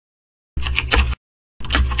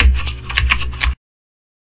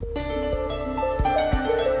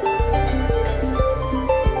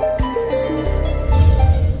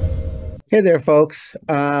Hey there, folks.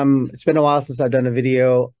 It's been a while since I've done a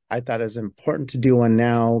video. I thought it was important to do one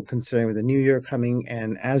now, considering with the new year coming.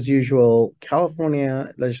 And as usual,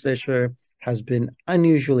 California legislature has been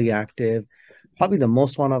unusually active, probably the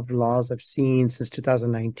most one of the laws I've seen since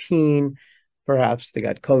 2019. Perhaps they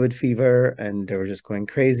got COVID fever and they were just going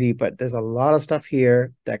crazy, but there's a lot of stuff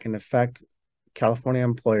here that can affect California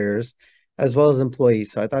employers as well as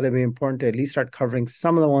employees. So I thought it'd be important to at least start covering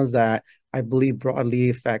some of the ones that I believe broadly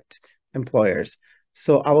affect employers.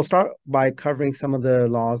 So I will start by covering some of the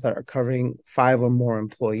laws that are covering five or more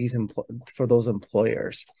employees for those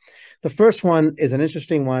employers. The first one is an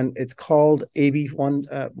interesting one. It's called AB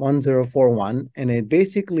 1041, and it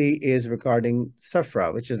basically is regarding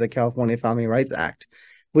SFRA, which is the California Family Rights Act,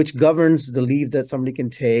 which governs the leave that somebody can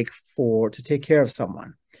take to take care of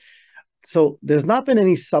someone. So there's not been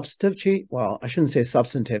any substantive change. Well, I shouldn't say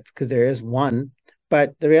substantive because there is one,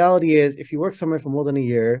 but the reality is, if you work somewhere for more than a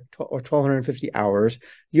year or 1,250 hours,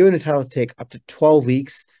 you're entitled to take up to 12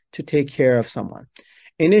 weeks to take care of someone.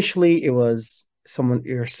 Initially, it was someone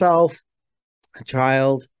yourself, a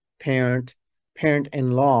child, parent,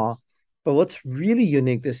 parent-in-law. But what's really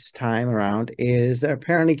unique this time around is that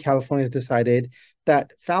apparently California has decided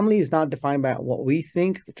that family is not defined by what we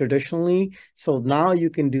think traditionally. So now you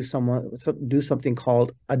can do something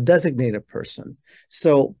called a designated person.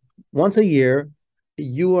 So once a year,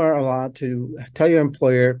 you are allowed to tell your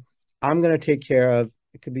employer, I'm going to take care of,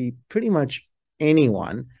 it could be pretty much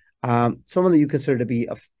anyone, someone that you consider to be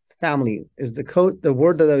a family. Is the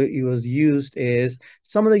word that was used is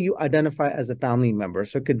someone that you identify as a family member.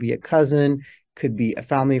 So it could be a cousin, could be a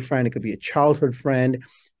family friend, it could be a childhood friend,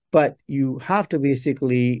 but you have to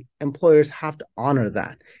basically, employers have to honor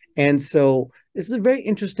that. And so this is a very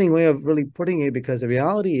interesting way of really putting it, because the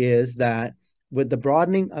reality is that with the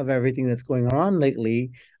broadening of everything that's going on lately,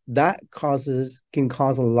 that can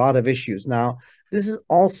cause a lot of issues. Now, this is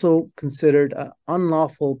also considered an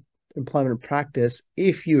unlawful employment practice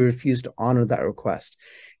if you refuse to honor that request.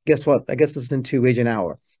 Guess what? I guess it's into wage and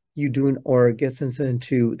hour. You do, or it gets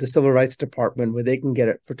into the Civil Rights Department where they can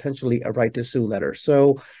get potentially a right to sue letter.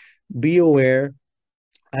 So be aware.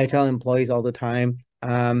 I tell employees all the time,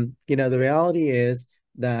 the reality is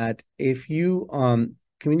that if you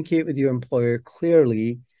communicate with your employer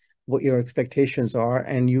clearly what your expectations are,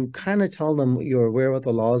 and you kind of tell them you're aware what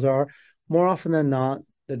the laws are, more often than not,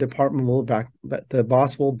 the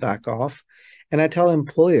boss will back off. And I tell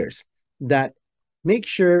employers that make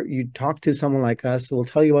sure you talk to someone like us who will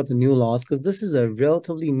tell you about the new laws, because this is a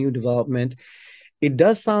relatively new development. It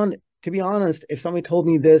does sound, to be honest, if somebody told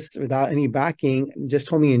me this without any backing, just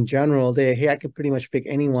told me in general, hey, I could pretty much pick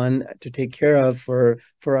anyone to take care of for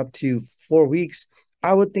up to 4 weeks,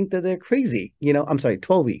 I would think that they're crazy. I'm sorry,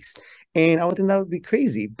 12 weeks. And I would think that would be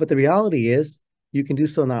crazy. But the reality is you can do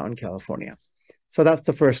so now in California. So that's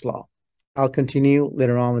the first law. I'll continue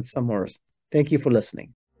later on with some more. Thank you for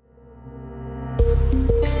listening.